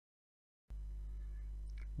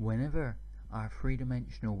Whenever our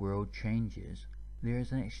three-dimensional world changes, there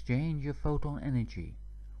is an exchange of photon energy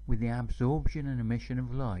with the absorption and emission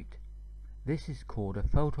of light. This is called a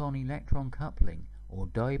photon-electron coupling or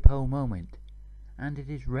dipole moment, and it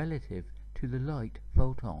is relative to the light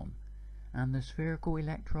photon and the spherical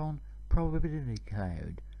electron probability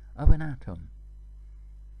cloud of an atom.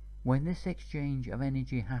 When this exchange of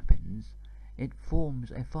energy happens, it forms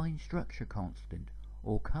a fine structure constant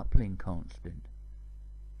or coupling constant.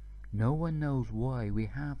 No one knows why we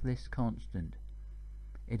have this constant.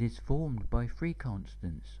 It is formed by three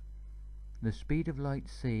constants: the speed of light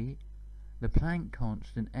c, the Planck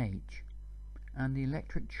constant h, and the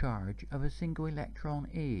electric charge of a single electron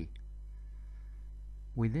e.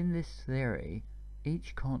 Within this theory,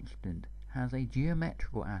 each constant has a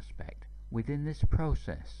geometrical aspect within this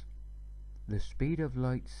process. The speed of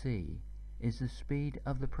light c is the speed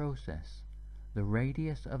of the process, the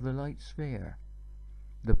radius of the light sphere.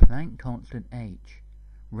 The Planck constant h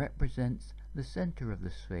represents the center of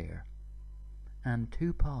the sphere, and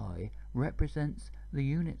 2 pi represents the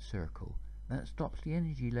unit circle that stops the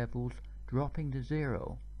energy levels dropping to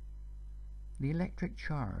zero. The electric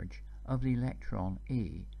charge of the electron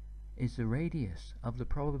E is the radius of the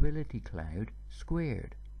probability cloud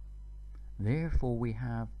squared. Therefore we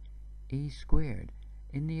have E squared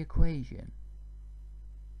in the equation.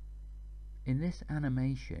 In this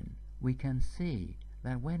animation we can see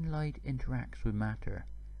that when light interacts with matter,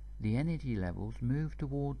 the energy levels move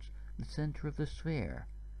towards the center of the sphere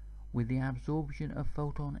with the absorption of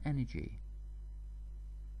photon energy.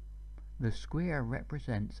 The square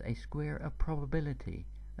represents a square of probability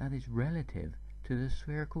that is relative to the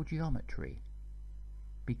spherical geometry.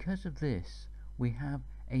 Because of this, we have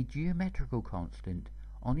a geometrical constant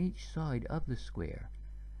on each side of the square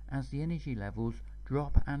as the energy levels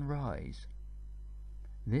drop and rise.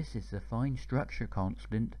 This is the fine structure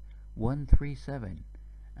constant 137,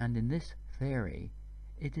 and in this theory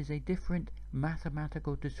it is a different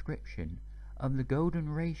mathematical description of the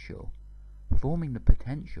golden ratio, forming the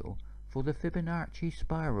potential for the Fibonacci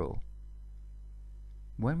spiral.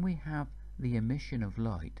 When we have the emission of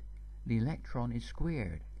light, the electron is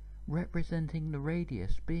squared, representing the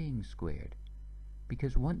radius being squared,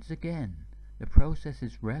 because once again the process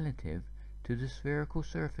is relative to the spherical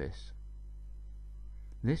surface.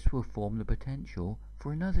 This will form the potential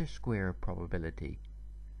for another square of probability,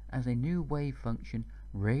 as a new wave function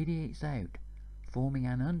radiates out, forming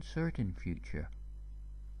an uncertain future.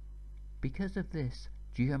 Because of this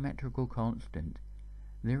geometrical constant,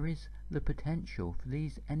 there is the potential for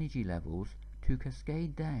these energy levels to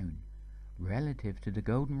cascade down, relative to the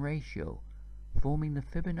golden ratio, forming the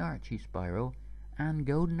Fibonacci spiral and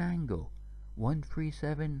golden angle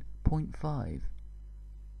 137.5.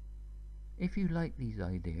 If you like these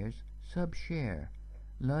ideas, share,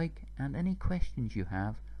 like, and any questions you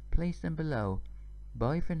have, place them below.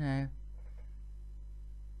 Bye for now.